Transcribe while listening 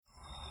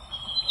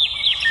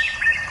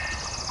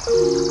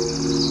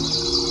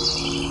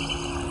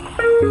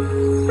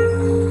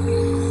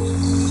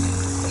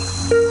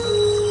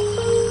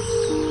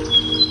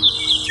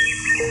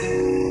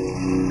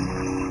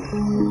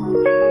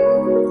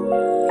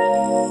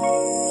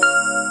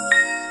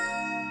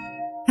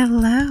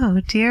Hello,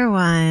 dear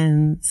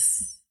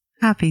ones.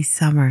 Happy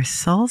summer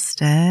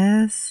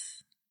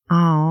solstice.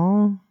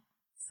 Oh,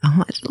 so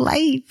much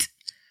light.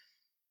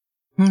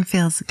 It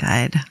feels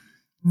good.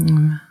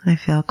 I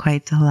feel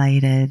quite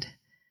delighted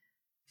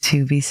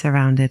to be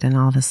surrounded in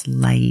all this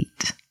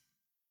light.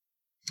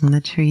 And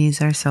the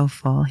trees are so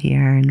full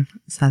here in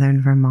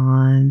southern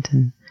Vermont,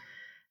 and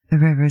the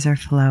rivers are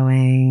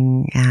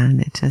flowing, and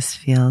it just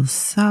feels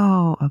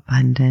so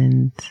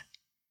abundant.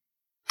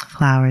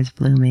 Flowers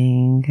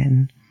blooming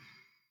and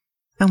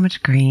so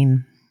much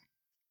green.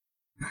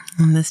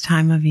 And this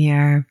time of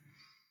year,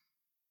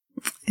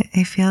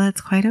 I feel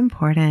it's quite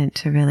important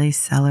to really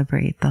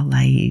celebrate the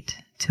light,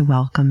 to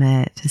welcome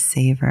it, to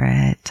savor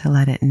it, to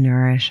let it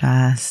nourish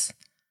us,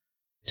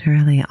 to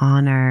really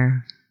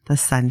honor the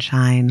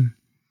sunshine.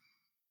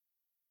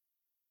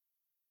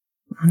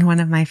 And one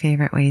of my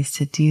favorite ways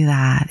to do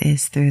that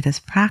is through this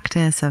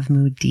practice of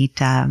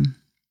mudita,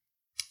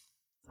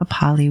 a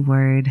Pali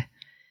word.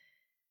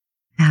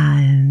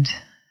 And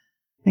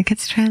it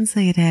gets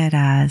translated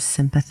as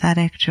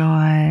sympathetic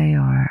joy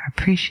or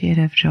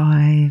appreciative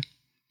joy.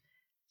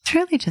 It's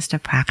really just a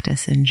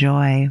practice in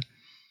joy.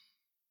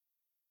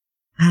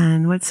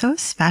 And what's so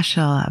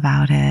special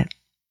about it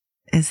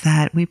is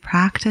that we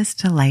practice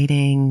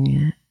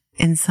delighting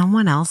in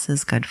someone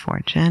else's good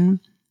fortune,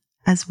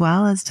 as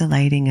well as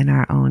delighting in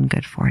our own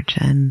good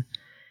fortune.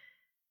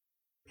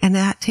 And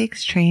that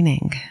takes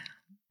training.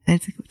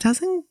 It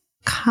doesn't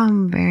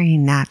come very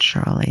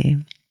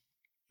naturally.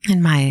 In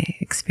my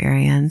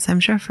experience, I'm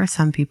sure for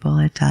some people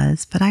it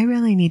does, but I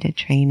really needed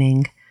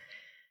training.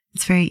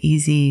 It's very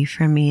easy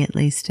for me, at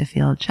least, to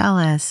feel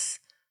jealous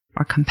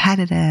or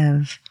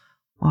competitive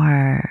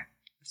or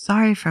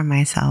sorry for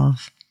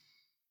myself.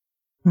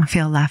 I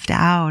feel left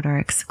out or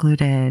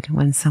excluded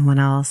when someone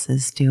else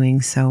is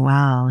doing so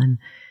well. And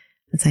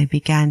as I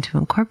began to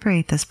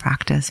incorporate this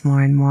practice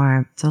more and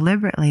more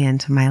deliberately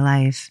into my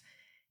life,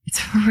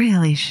 it's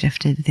really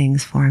shifted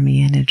things for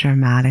me in a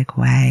dramatic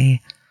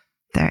way.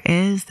 There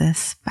is this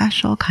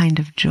special kind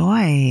of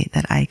joy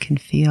that I can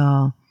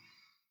feel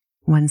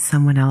when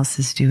someone else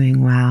is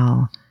doing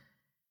well.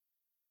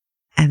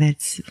 And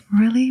it's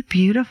really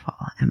beautiful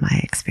in my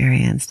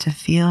experience to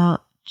feel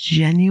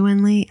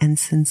genuinely and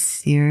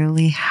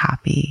sincerely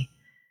happy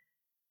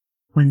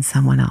when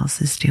someone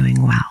else is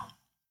doing well.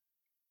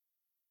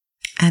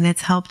 And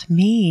it's helped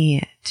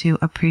me to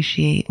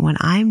appreciate when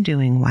I'm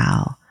doing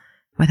well,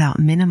 without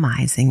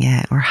minimizing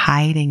it or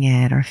hiding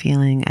it or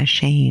feeling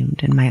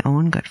ashamed in my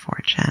own good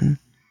fortune.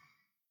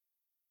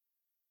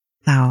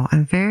 So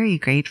I'm very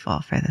grateful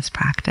for this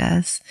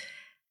practice,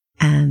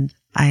 and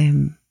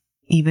I'm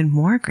even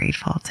more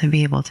grateful to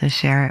be able to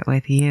share it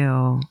with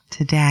you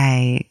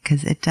today,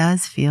 because it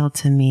does feel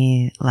to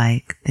me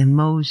like the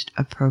most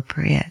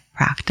appropriate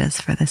practice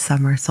for the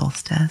summer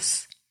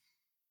solstice.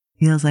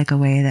 It feels like a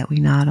way that we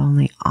not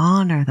only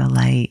honor the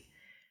light,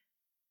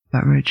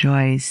 but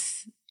rejoice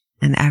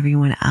and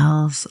everyone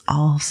else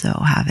also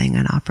having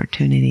an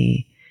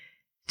opportunity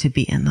to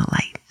be in the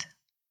light.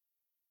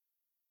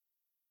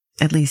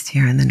 At least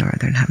here in the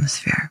Northern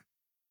Hemisphere.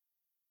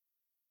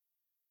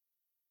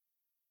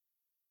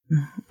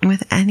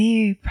 With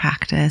any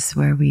practice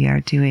where we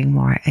are doing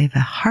more of a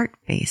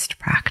heart-based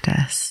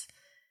practice,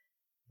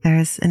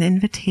 there's an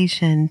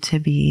invitation to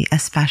be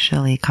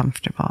especially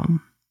comfortable.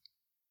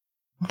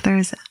 If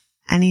there's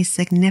any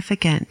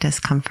significant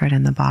discomfort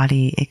in the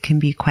body, it can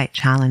be quite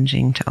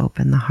challenging to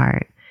open the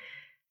heart.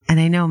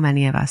 And I know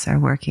many of us are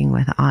working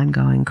with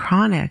ongoing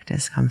chronic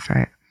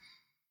discomfort.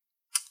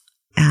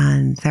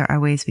 And there are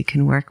ways we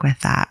can work with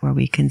that where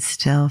we can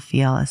still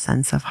feel a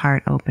sense of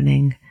heart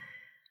opening.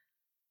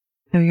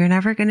 So you're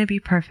never going to be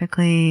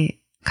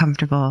perfectly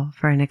comfortable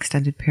for an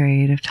extended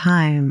period of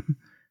time,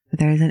 but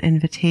there's an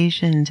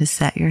invitation to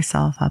set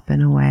yourself up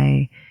in a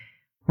way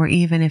where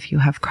even if you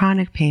have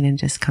chronic pain and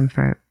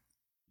discomfort,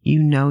 you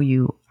know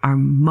you are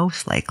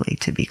most likely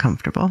to be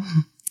comfortable.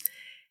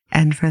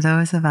 And for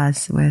those of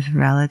us with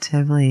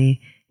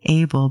relatively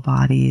able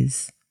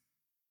bodies,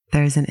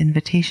 there's an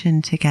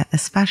invitation to get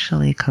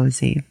especially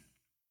cozy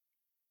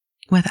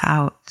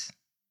without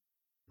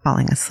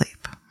falling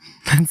asleep.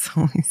 That's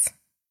always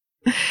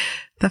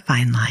the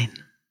fine line.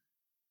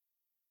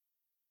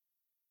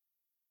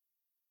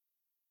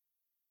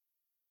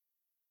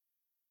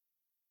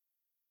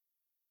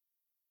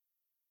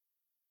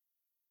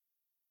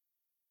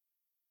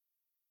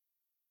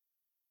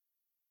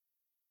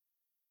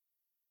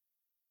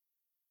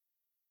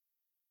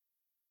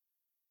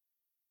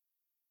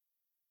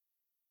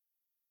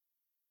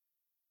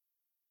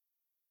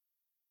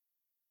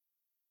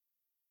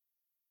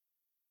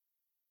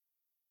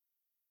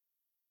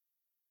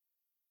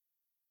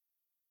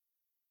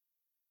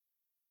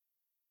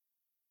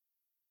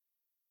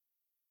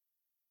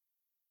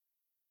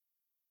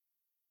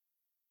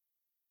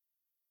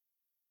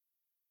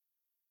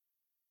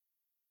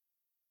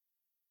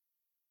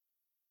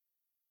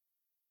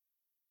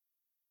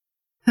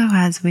 So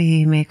as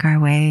we make our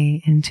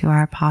way into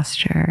our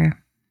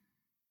posture,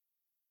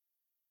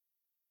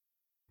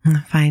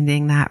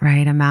 finding that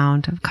right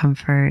amount of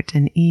comfort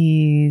and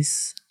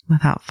ease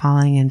without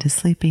falling into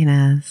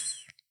sleepiness.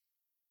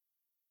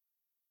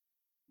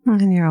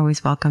 And you're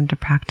always welcome to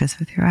practice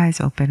with your eyes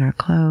open or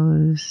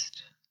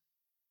closed.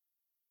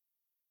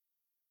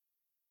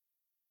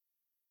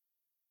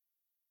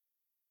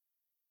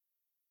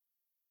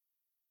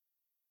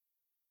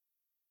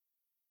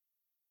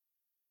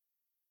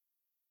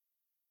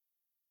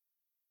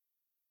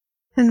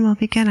 And we'll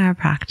begin our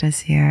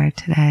practice here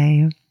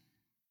today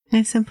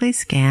by simply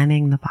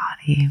scanning the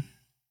body.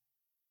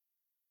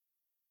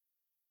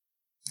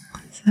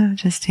 So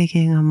just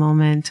taking a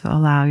moment to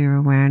allow your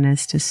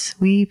awareness to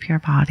sweep your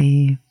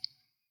body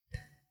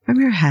from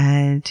your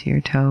head to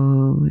your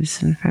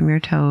toes, and from your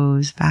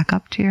toes back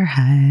up to your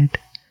head,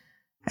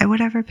 at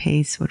whatever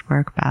pace would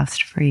work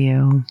best for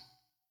you.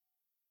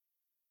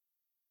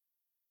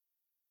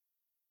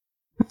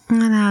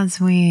 And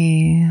as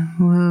we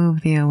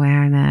move the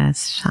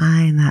awareness,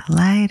 shine that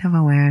light of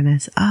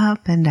awareness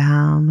up and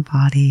down the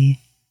body,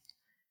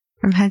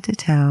 from head to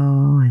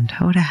toe and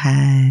toe to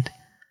head.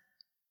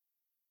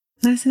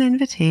 There's an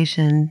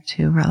invitation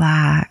to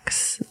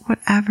relax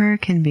whatever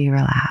can be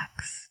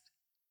relaxed.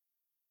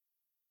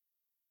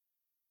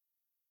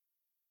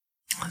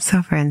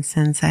 So for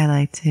instance, I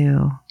like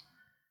to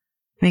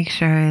make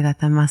sure that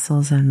the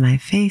muscles in my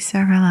face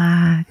are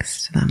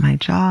relaxed, that my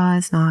jaw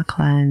is not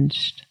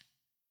clenched.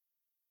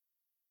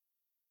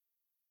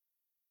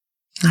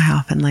 I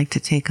often like to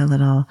take a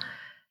little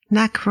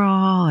neck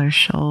roll or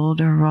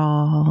shoulder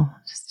roll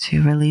just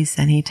to release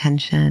any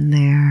tension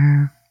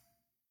there.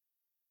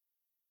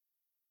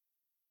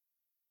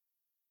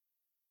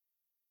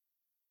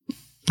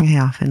 I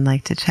often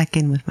like to check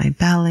in with my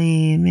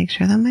belly and make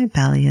sure that my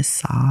belly is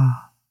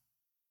soft.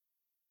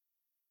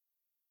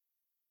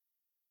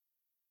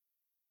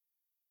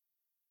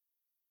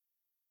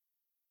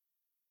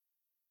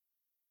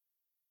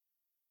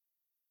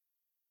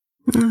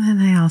 And then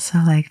I also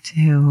like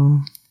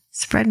to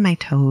spread my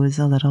toes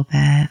a little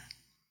bit,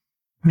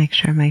 make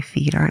sure my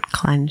feet aren't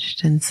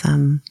clenched in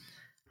some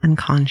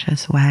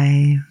unconscious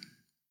way.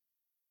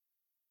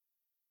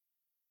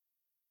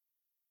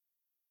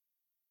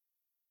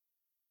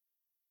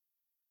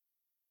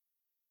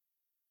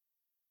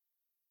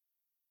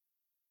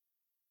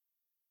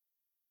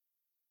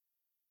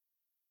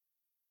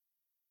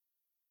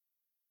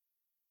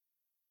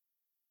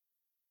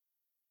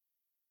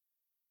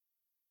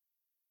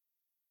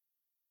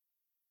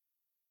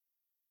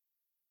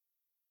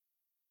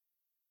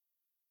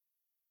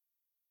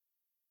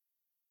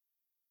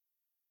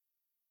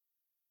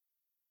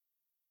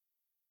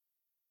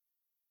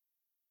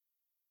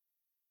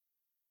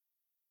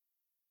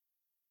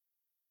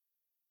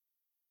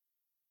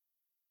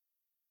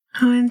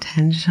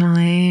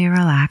 Intentionally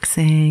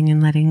relaxing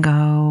and letting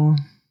go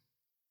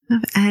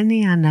of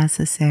any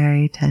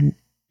unnecessary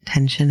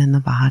tension in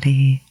the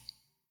body.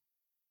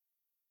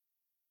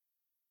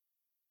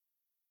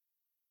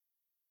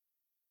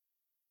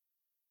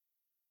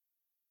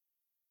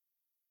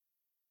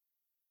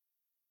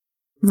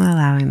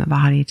 Allowing the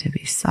body to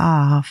be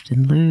soft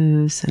and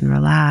loose and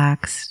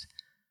relaxed,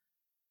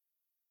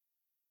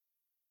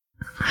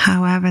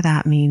 however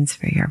that means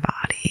for your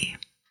body.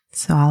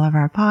 So all of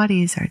our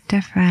bodies are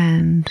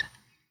different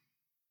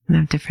and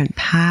have different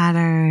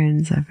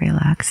patterns of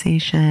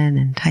relaxation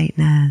and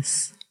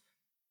tightness.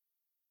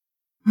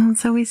 And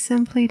so we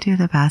simply do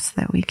the best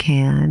that we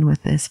can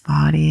with this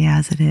body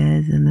as it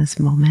is in this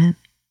moment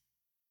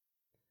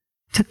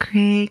to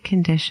create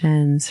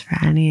conditions for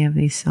any of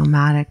these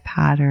somatic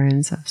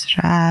patterns of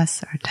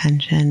stress or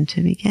tension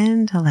to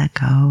begin to let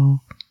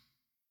go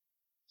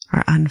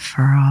or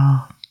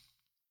unfurl,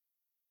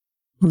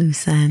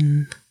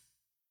 loosen.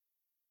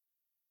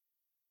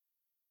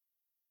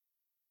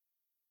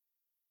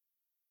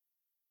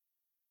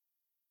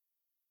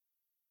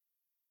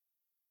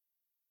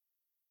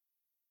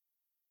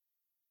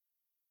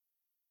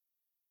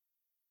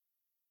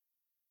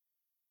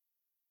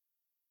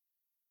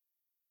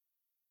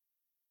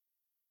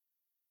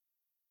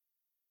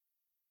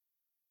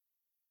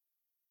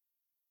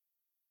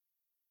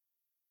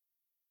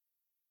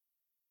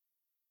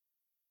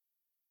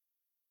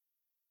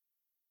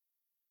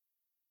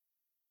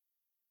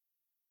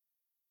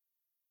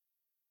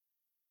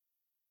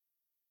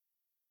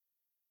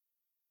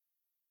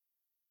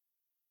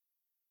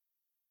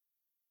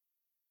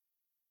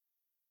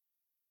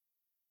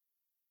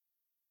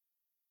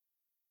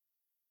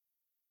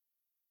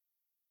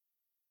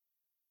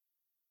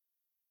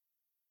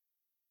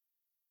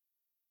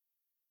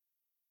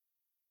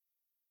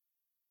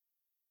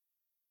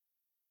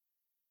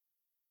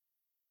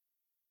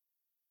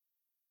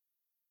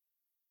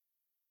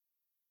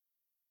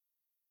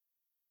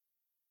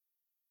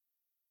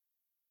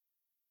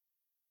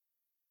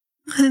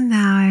 And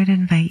now I'd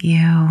invite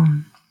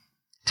you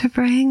to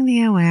bring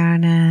the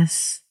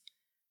awareness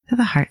to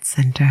the heart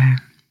center.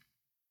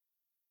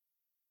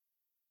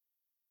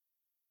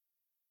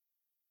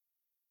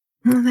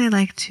 And I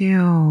like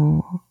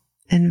to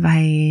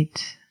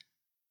invite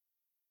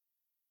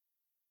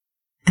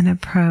an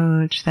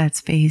approach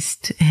that's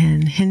based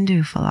in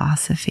Hindu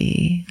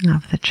philosophy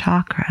of the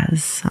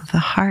chakras, of the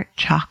heart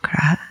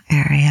chakra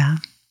area,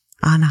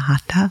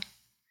 Anahata.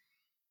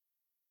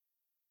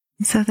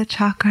 So the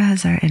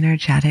chakras are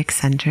energetic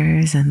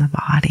centers in the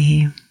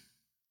body.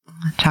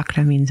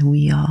 Chakra means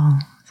wheel.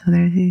 So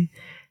there are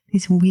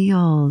these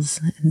wheels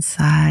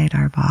inside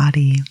our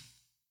body.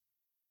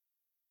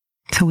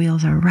 So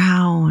wheels are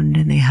round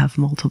and they have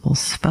multiple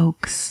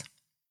spokes.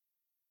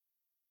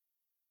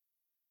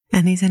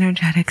 And these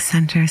energetic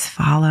centers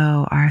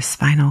follow our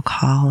spinal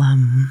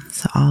column,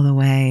 so all the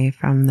way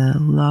from the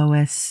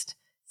lowest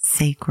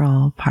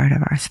sacral part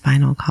of our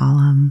spinal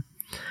column,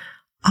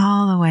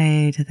 all the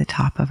way to the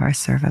top of our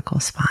cervical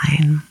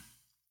spine.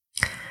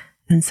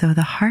 And so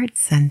the heart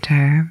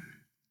center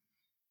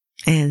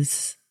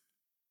is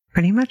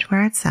pretty much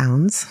where it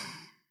sounds,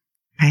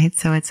 right?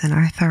 So it's in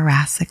our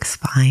thoracic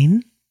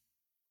spine,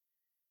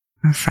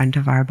 in front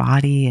of our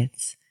body.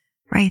 It's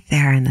right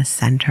there in the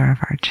center of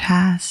our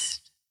chest.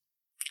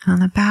 On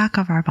the back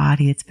of our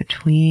body, it's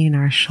between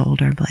our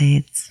shoulder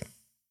blades.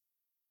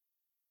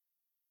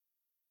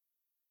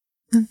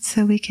 And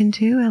so we can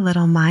do a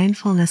little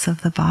mindfulness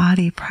of the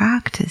body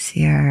practice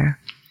here,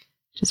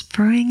 just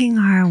bringing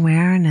our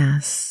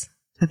awareness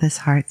to this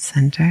heart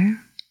center,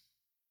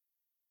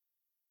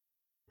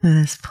 to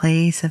this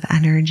place of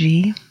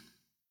energy.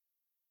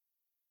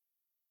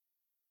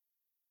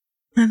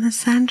 In the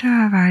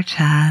center of our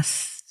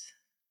chest,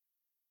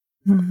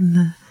 in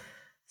the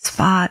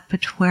spot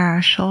where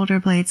our shoulder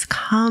blades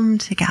come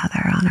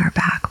together on our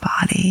back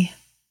body.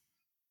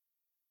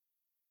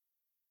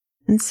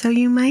 And so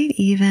you might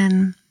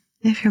even,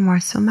 if you're more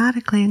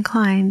somatically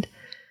inclined,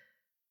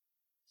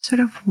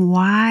 sort of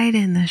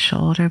widen the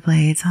shoulder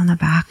blades on the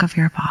back of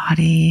your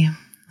body.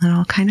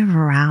 It'll kind of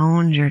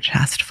round your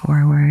chest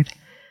forward.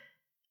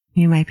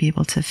 You might be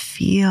able to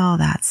feel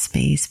that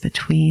space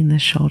between the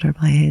shoulder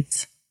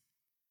blades.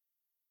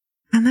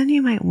 And then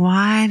you might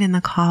widen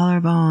the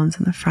collarbones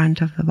in the front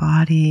of the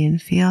body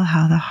and feel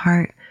how the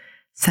heart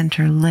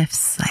center lifts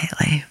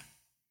slightly.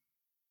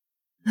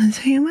 And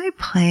so you might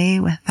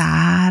play with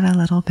that a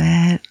little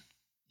bit,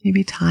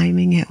 maybe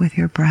timing it with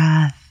your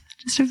breath.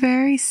 Just a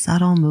very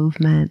subtle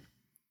movement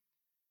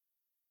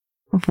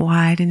of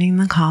widening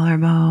the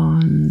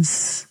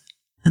collarbones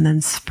and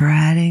then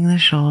spreading the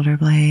shoulder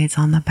blades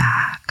on the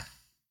back.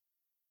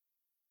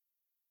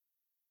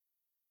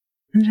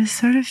 And just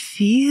sort of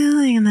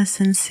feeling the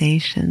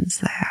sensations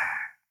there.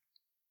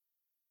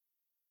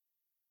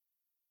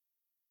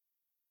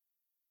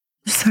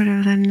 Sort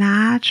of the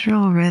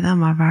natural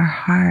rhythm of our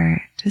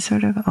heart to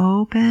sort of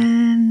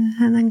open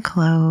and then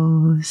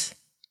close.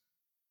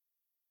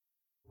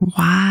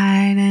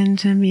 Widen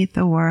to meet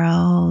the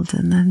world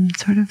and then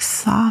sort of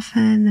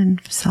soften and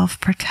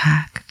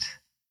self-protect.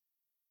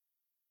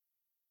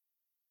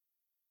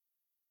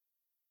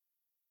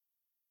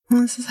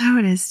 Well, this is how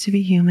it is to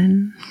be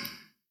human.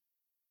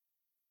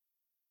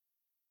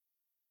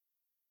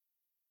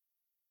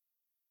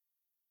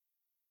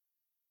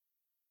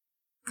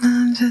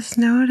 And just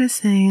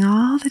noticing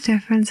all the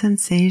different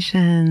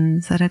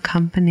sensations that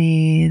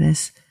accompany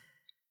this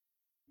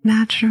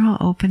natural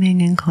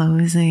opening and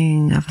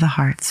closing of the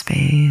heart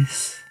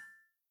space.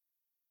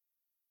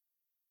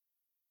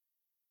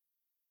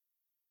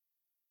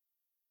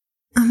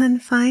 And then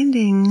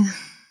finding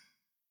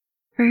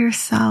for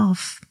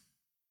yourself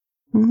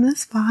in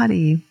this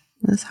body,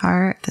 this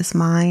heart, this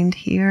mind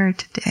here,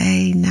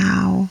 today,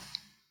 now,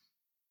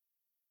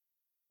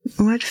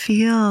 what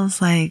feels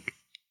like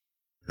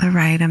the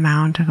right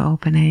amount of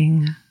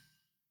opening.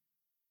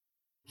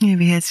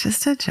 Maybe it's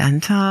just a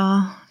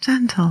gentle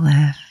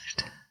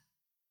lift.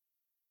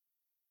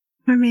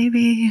 Or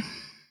maybe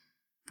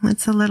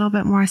it's a little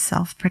bit more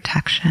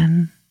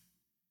self-protection.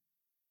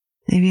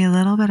 Maybe a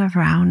little bit of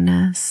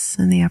roundness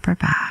in the upper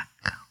back.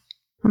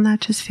 And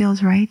that just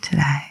feels right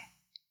today.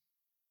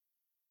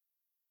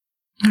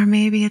 Or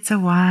maybe it's a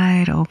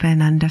wide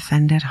open,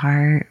 undefended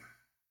heart.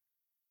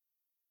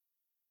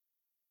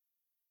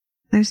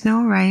 There's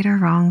no right or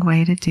wrong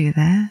way to do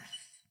this.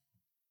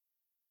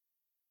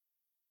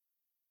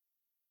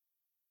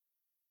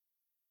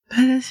 But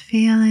just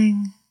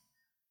feeling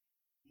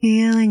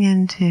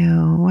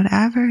into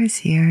whatever is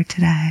here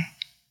today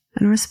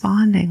and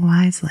responding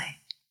wisely.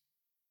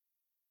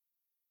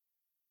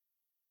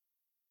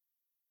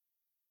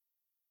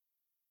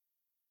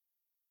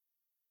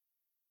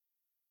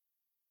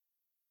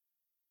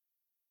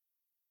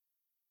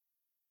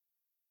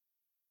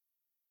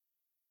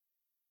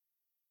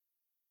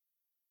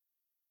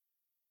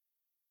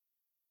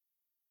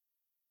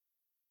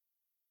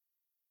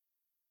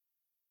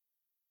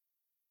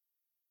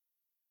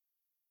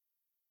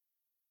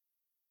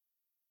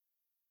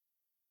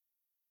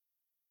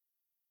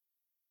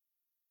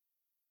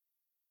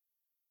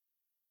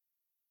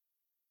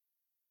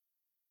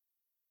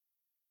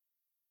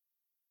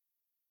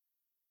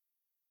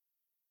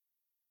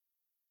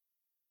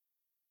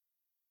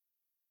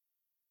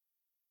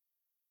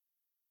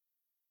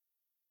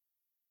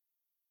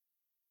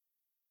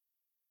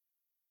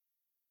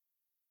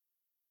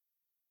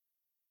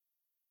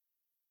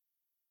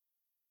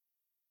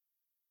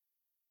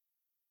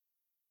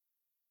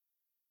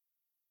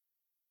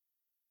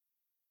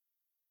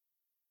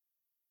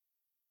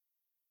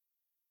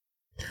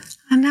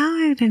 And now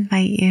I would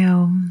invite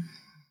you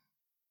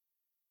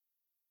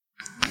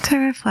to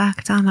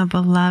reflect on a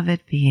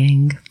beloved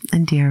being, a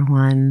dear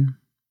one,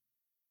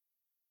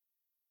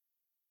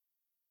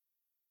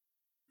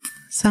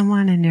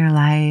 someone in your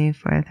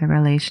life where the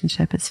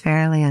relationship is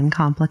fairly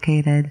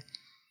uncomplicated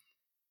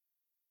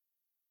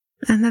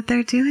and that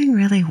they're doing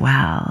really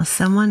well,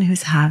 someone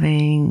who's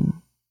having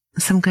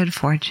some good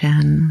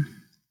fortune.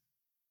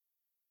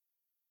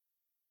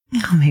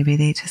 Maybe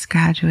they just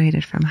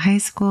graduated from high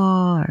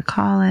school or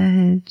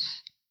college.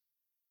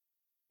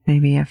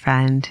 Maybe a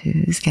friend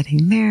who's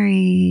getting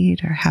married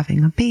or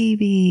having a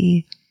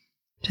baby,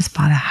 just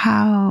bought a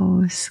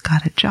house,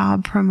 got a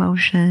job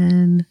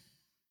promotion.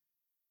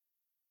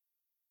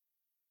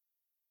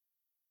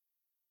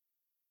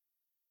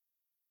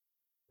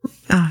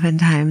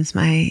 Oftentimes,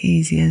 my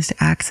easiest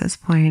access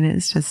point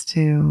is just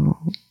to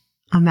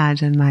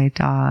imagine my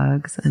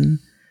dogs and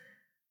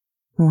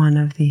one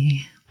of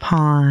the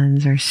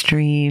ponds or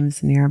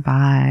streams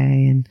nearby.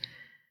 And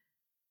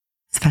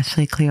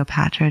especially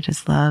Cleopatra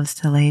just loves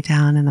to lay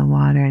down in the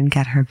water and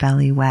get her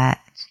belly wet.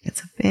 She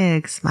gets a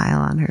big smile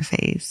on her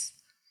face.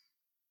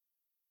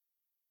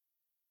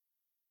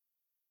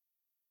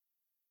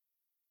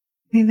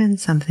 Even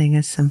something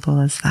as simple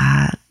as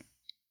that.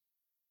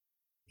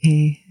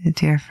 A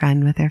dear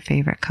friend with their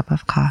favorite cup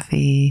of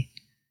coffee.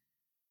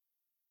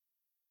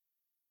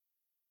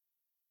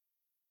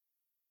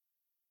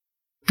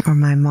 Or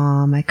my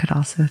mom, I could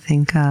also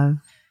think of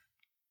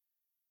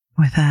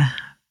with a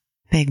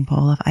big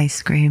bowl of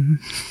ice cream.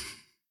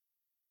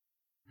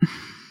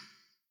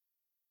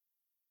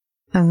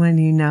 Someone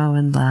you know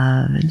and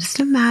love, and just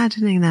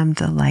imagining them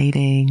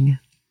delighting,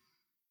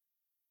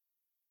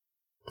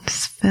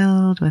 just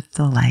filled with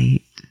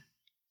delight.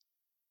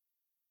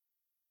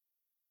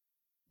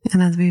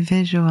 And as we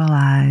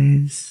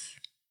visualize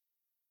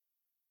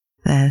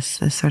this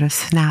sort of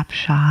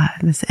snapshot,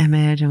 this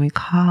image, and we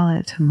call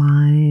it to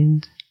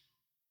mind,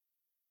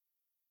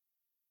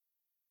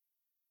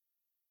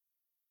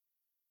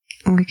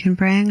 we can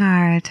bring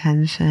our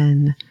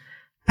attention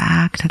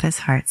back to this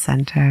heart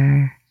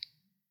center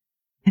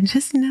and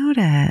just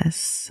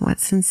notice what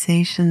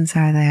sensations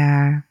are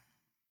there.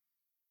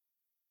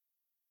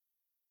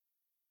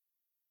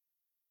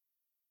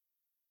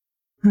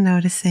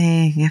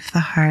 Noticing if the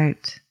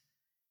heart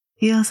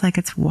feels like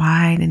it's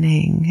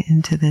widening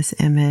into this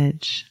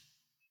image,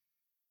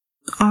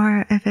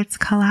 or if it's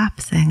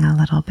collapsing a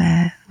little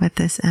bit with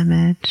this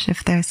image,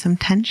 if there's some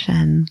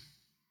tension.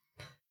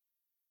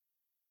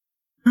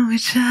 We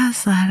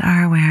just let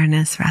our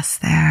awareness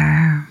rest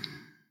there,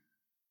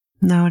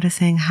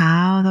 noticing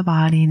how the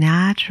body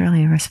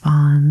naturally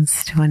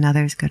responds to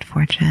another's good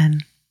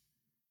fortune.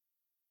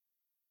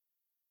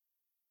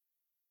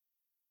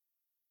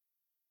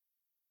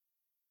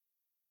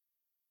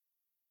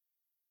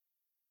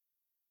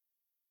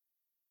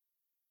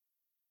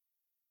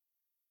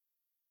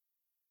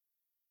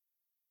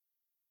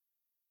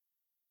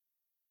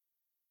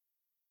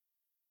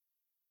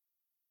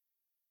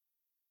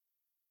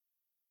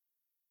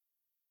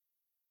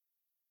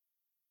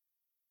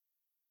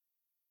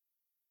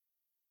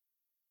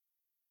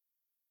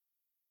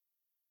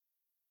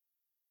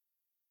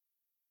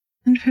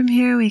 And from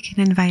here, we can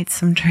invite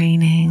some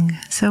training.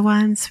 So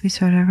once we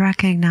sort of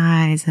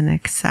recognize and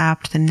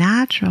accept the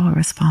natural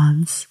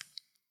response,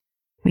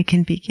 we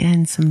can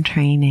begin some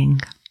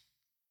training.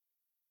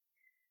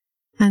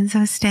 And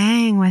so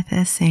staying with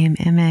this same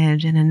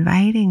image and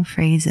inviting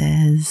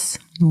phrases,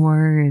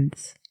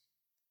 words,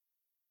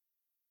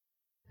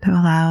 to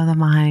allow the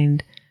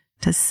mind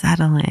to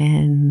settle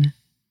in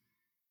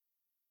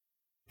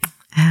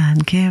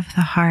and give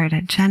the heart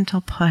a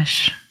gentle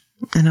push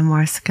in a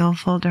more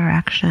skillful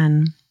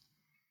direction.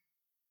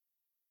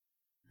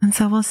 And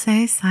so we'll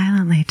say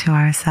silently to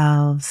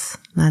ourselves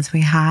as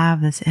we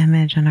have this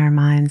image in our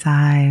mind's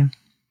eye,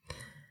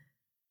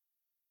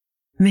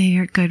 may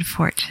your good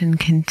fortune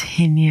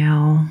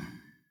continue.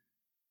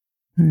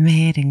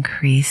 May it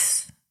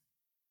increase.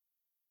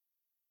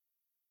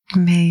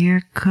 May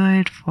your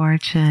good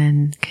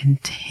fortune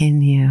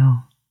continue.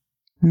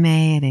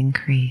 May it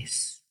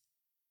increase.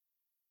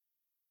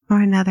 Or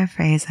another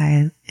phrase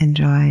I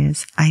enjoy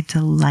is, I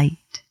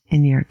delight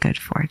in your good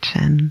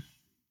fortune.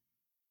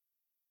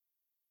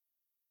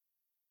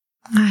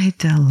 I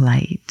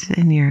delight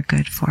in your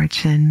good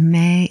fortune.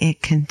 May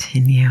it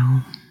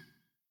continue.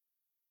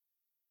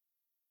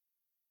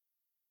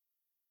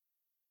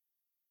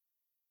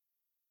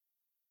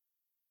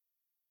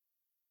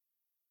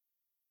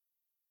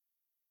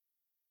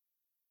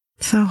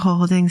 So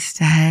holding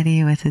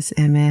steady with this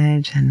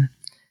image and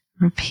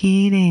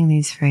repeating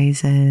these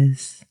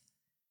phrases.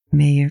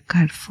 May your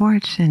good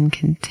fortune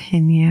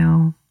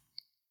continue.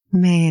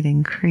 May it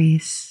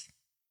increase.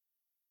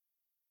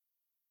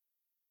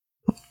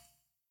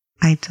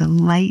 I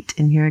delight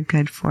in your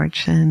good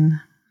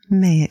fortune.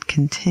 May it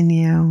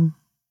continue.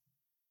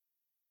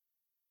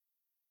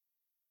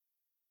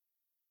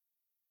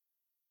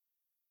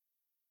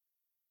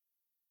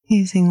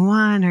 Using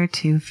one or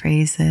two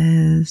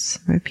phrases,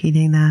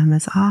 repeating them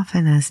as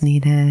often as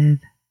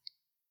needed.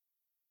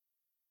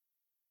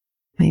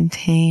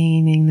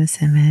 maintaining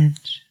this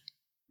image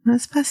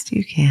as best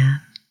you can.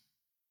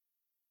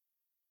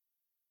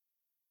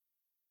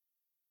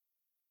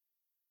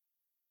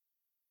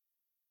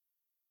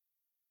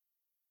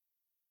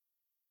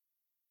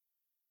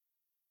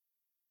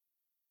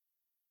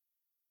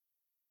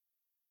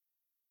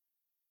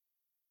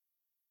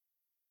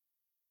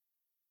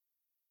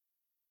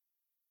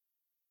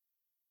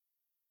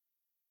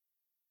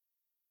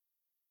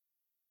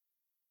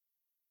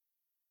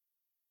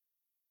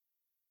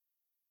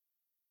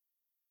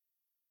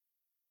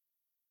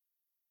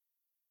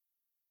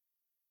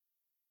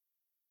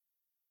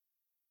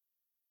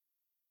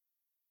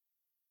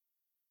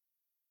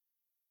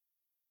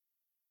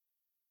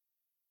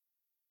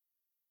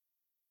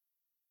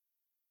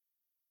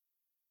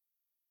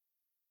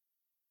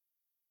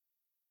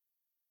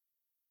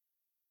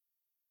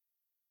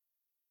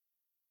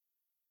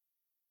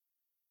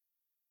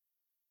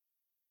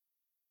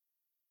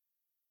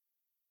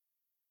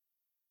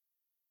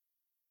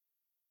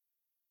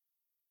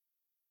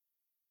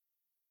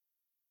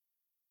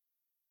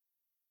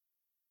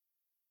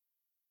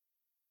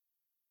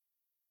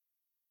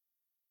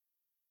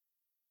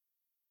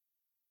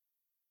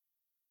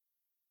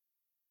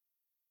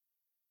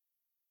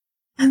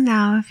 And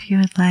now, if you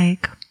would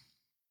like,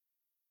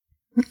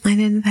 I'd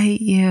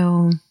invite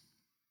you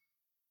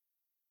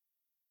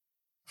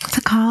to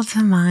call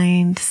to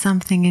mind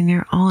something in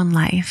your own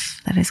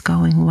life that is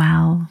going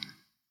well.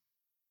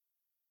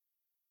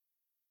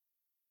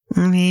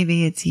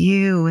 Maybe it's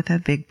you with a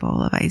big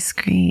bowl of ice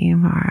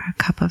cream, or a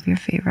cup of your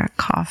favorite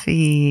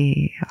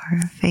coffee, or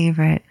a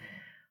favorite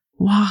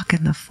walk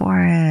in the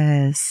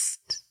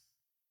forest,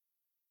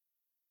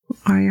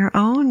 or your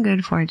own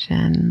good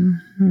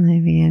fortune,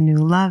 maybe a new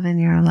love in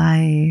your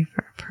life,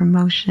 or a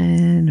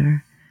promotion,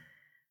 or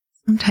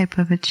some type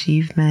of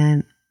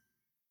achievement.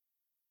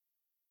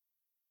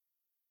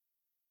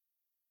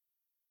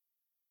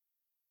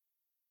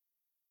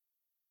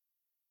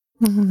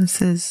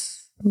 This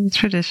is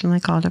traditionally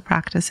called a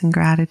practice in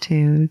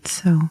gratitude.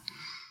 So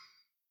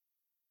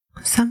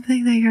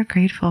something that you're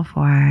grateful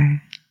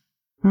for,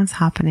 what's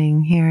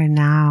happening here and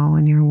now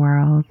in your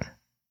world.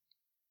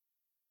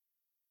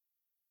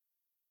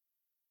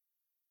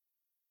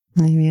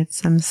 Maybe it's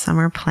some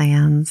summer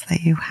plans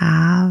that you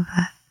have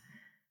that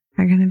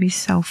are going to be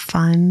so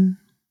fun.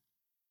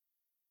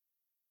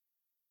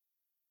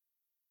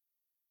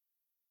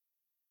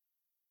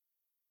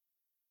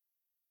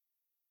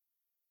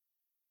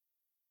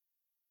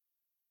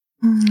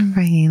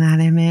 Bringing that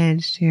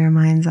image to your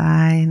mind's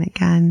eye, and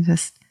again,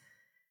 just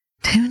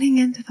tuning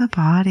into the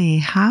body.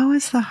 How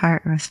is the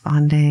heart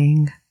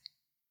responding?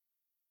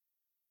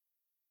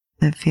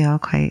 Does it feel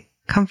quite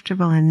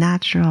comfortable and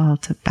natural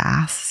to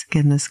bask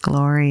in this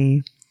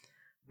glory?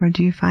 Or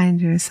do you find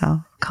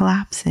yourself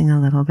collapsing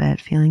a little bit,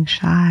 feeling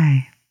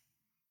shy?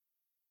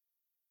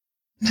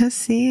 Just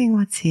seeing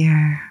what's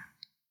here,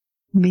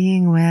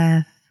 being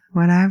with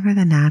whatever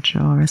the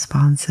natural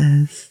response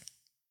is.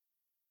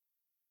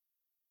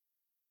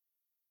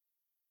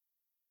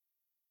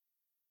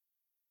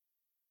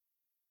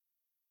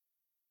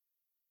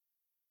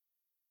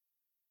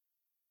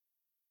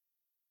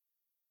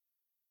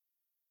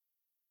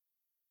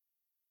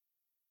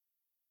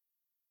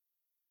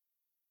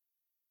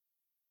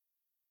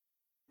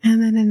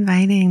 And then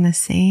inviting the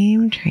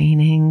same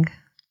training.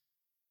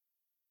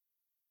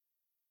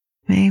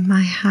 May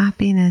my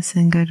happiness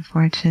and good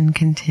fortune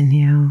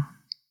continue.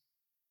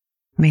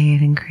 May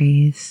it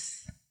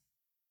increase.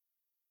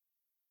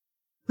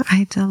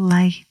 I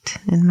delight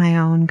in my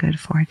own good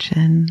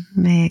fortune.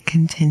 May it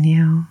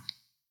continue.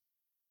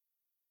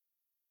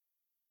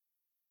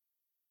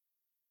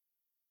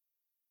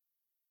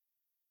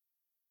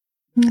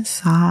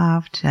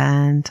 Soft,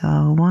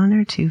 gentle, one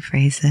or two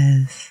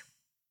phrases.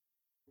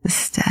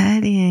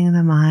 Steadying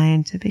the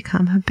mind to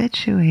become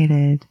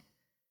habituated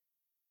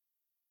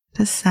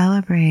to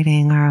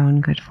celebrating our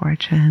own good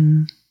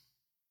fortune,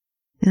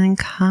 feeling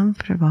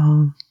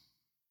comfortable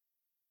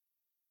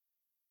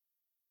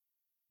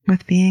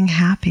with being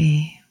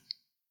happy.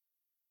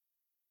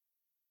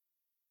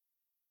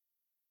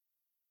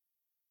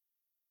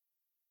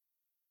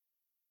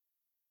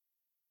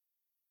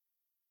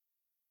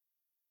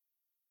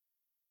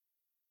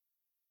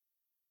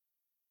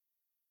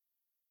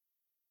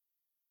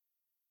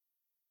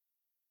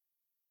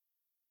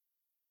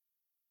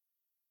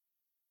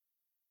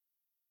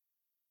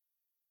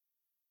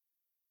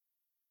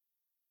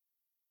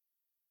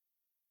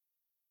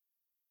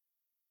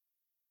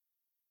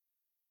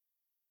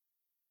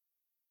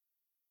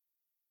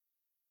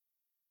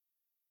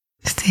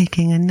 Just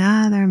taking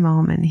another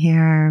moment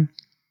here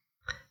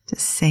to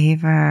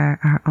savor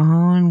our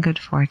own good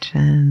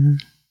fortune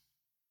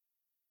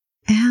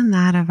and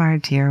that of our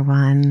dear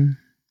one.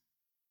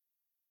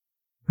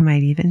 We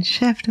might even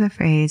shift the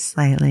phrase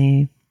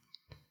slightly.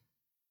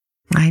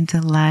 I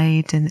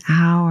delight in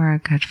our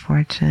good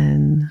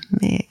fortune.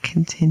 May it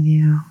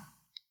continue.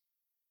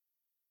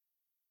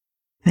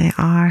 May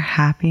our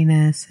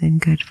happiness and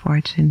good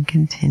fortune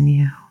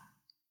continue.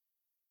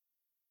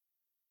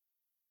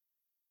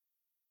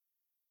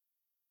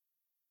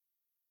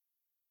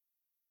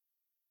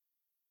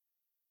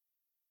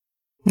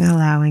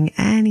 allowing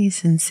any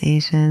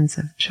sensations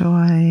of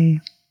joy,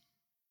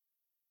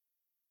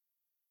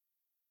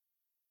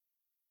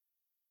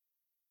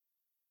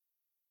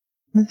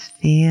 this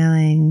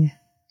feeling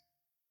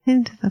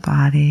into the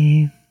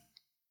body,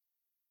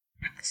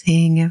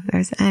 seeing if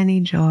there's any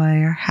joy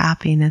or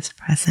happiness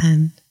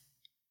present,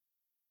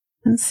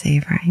 and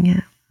savoring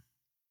it.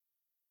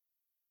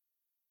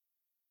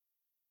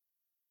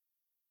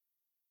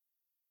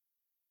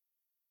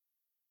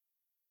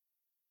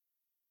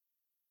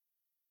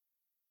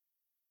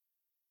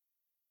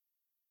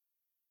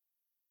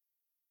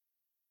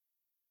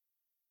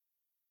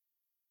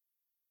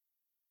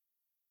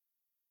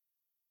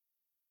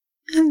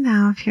 And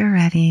now, if you're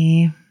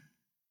ready,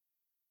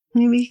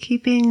 maybe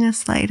keeping a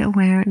slight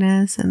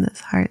awareness in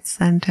this heart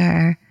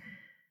center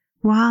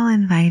while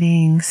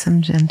inviting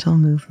some gentle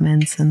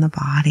movements in the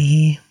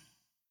body.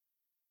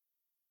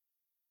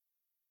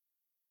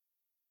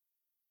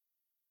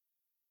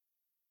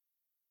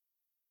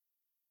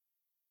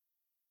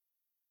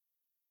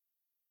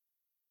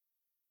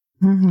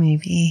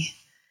 Maybe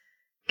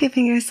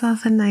giving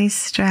yourself a nice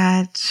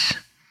stretch,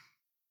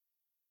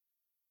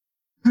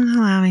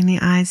 allowing the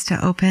eyes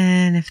to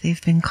open if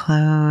they've been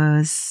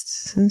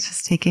closed, and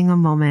just taking a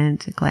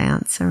moment to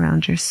glance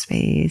around your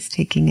space,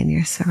 taking in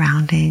your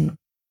surroundings.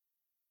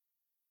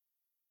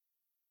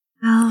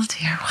 Well,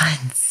 dear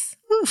ones,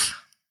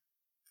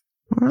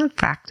 well,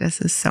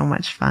 practice is so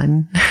much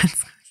fun. I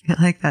feel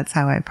like that's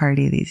how I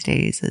party these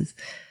days, is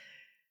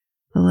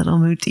a little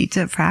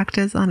mudita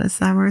practice on a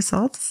summer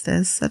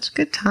solstice. Such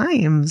good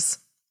times.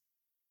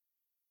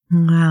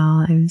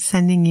 Well, I'm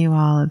sending you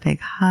all a big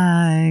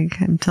hug.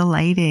 I'm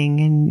delighting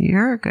in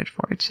your good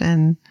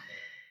fortune,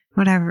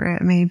 whatever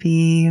it may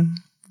be.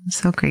 I'm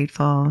so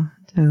grateful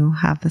to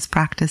have this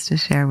practice to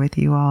share with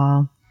you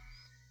all.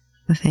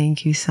 So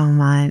thank you so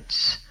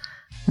much.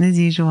 And as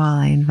usual,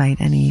 I invite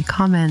any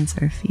comments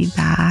or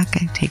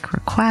feedback. I take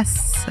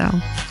requests, so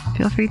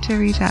feel free to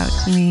reach out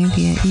to me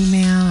via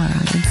email or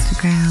on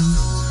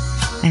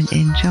Instagram. And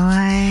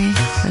enjoy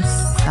the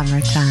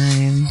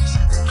summertime.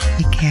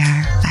 Take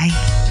care.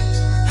 Bye.